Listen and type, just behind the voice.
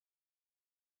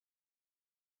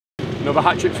Another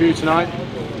hat-trick for you tonight.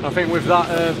 I think with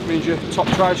that means you're top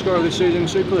try scorer this season in the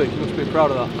Super League. You must be proud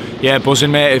of that. Yeah,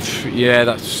 buzzing, mate.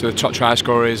 That's the top try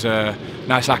scorer is a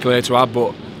nice accolade to have,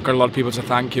 but got a lot of people to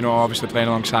thank. You know, obviously playing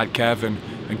alongside Kev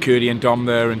and Cody and Dom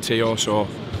there and Tio. So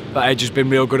that edge has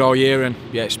been real good all year, and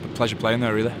yeah, it's a pleasure playing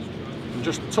there, really. And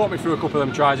just talk me through a couple of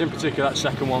them tries, in particular that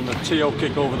second one, the Tio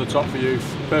kick over the top for you,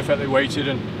 perfectly weighted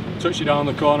and touched you down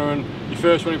the corner, and your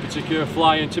first one in particular,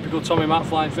 flying, typical Tommy Matt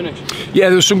flying finish. Yeah,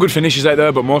 there was some good finishes out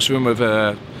there, but most of them with,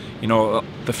 you know,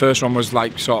 the first one was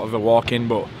like sort of a walk-in,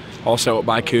 but all set up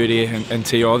by Cody and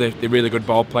Tio. They're really good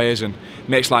ball players, and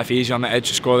makes life easy on the edge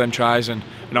to score them tries. And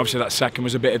obviously that second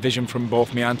was a bit of vision from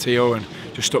both me and Tio, and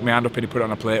just stuck my hand up and he put it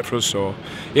on a plate for us. So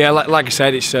yeah, like I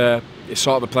said, it's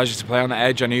sort of a pleasure to play on the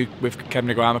edge. I knew with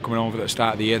Kevin Aguama coming over at the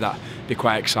start of the year that'd be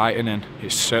quite exciting, and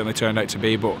it's certainly turned out to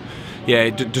be. But yeah,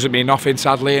 it doesn't mean nothing,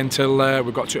 sadly, until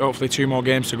we've got hopefully 2 more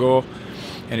games to go,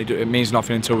 and it means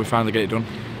nothing until we finally get it done.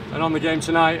 And on the game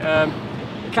tonight,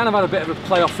 it kind of had a bit of a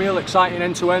playoff feel, exciting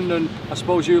end to end, and I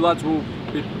suppose you lads will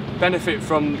benefit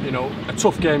from, you know, a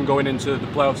tough game going into the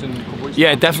playoffs in a couple of weeks.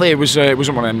 Yeah, definitely. It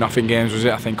wasn't one of them nothing games, was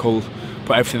it? I think Hull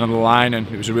put everything on the line, and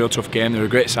it was a real tough game. They were a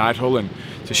great side, Hull, and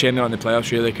it's a shame they're not in the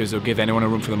playoffs really, because they'll give anyone a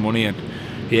run for the money. And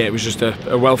yeah, it was just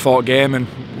a well fought game, and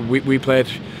we played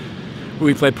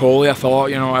poorly. I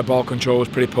thought, you know, our ball control was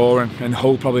pretty poor, and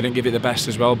Hull probably didn't give it the best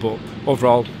as well. But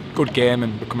overall, good game,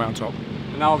 and we come out on top.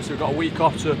 And now obviously we've got a week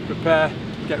off to prepare,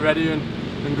 get ready,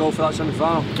 and go for that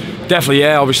semi-final. Definitely,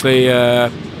 yeah. Obviously,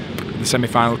 the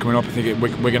semi-final coming up. I think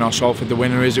Wigan or Salford, the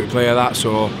winner is that we play at that.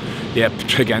 So yeah,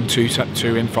 again,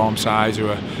 two informed sides who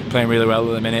are playing really well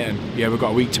at the minute, and yeah, we've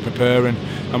got a week to prepare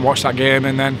and watch that game,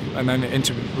 and then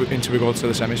into we go to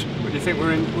the semis. But do you think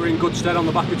we're in good stead on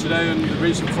the back of today and the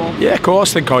recent form? Yeah, of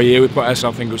course. I think all year we put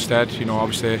ourselves in good stead. You know,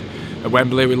 obviously at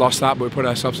Wembley we lost that, but we put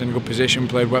ourselves in a good position.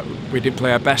 We didn't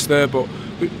play our best there, but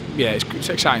yeah, it's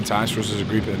exciting times for us as a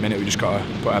group at the minute. We just got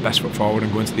to put our best foot forward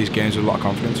and go into these games with a lot of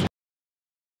confidence.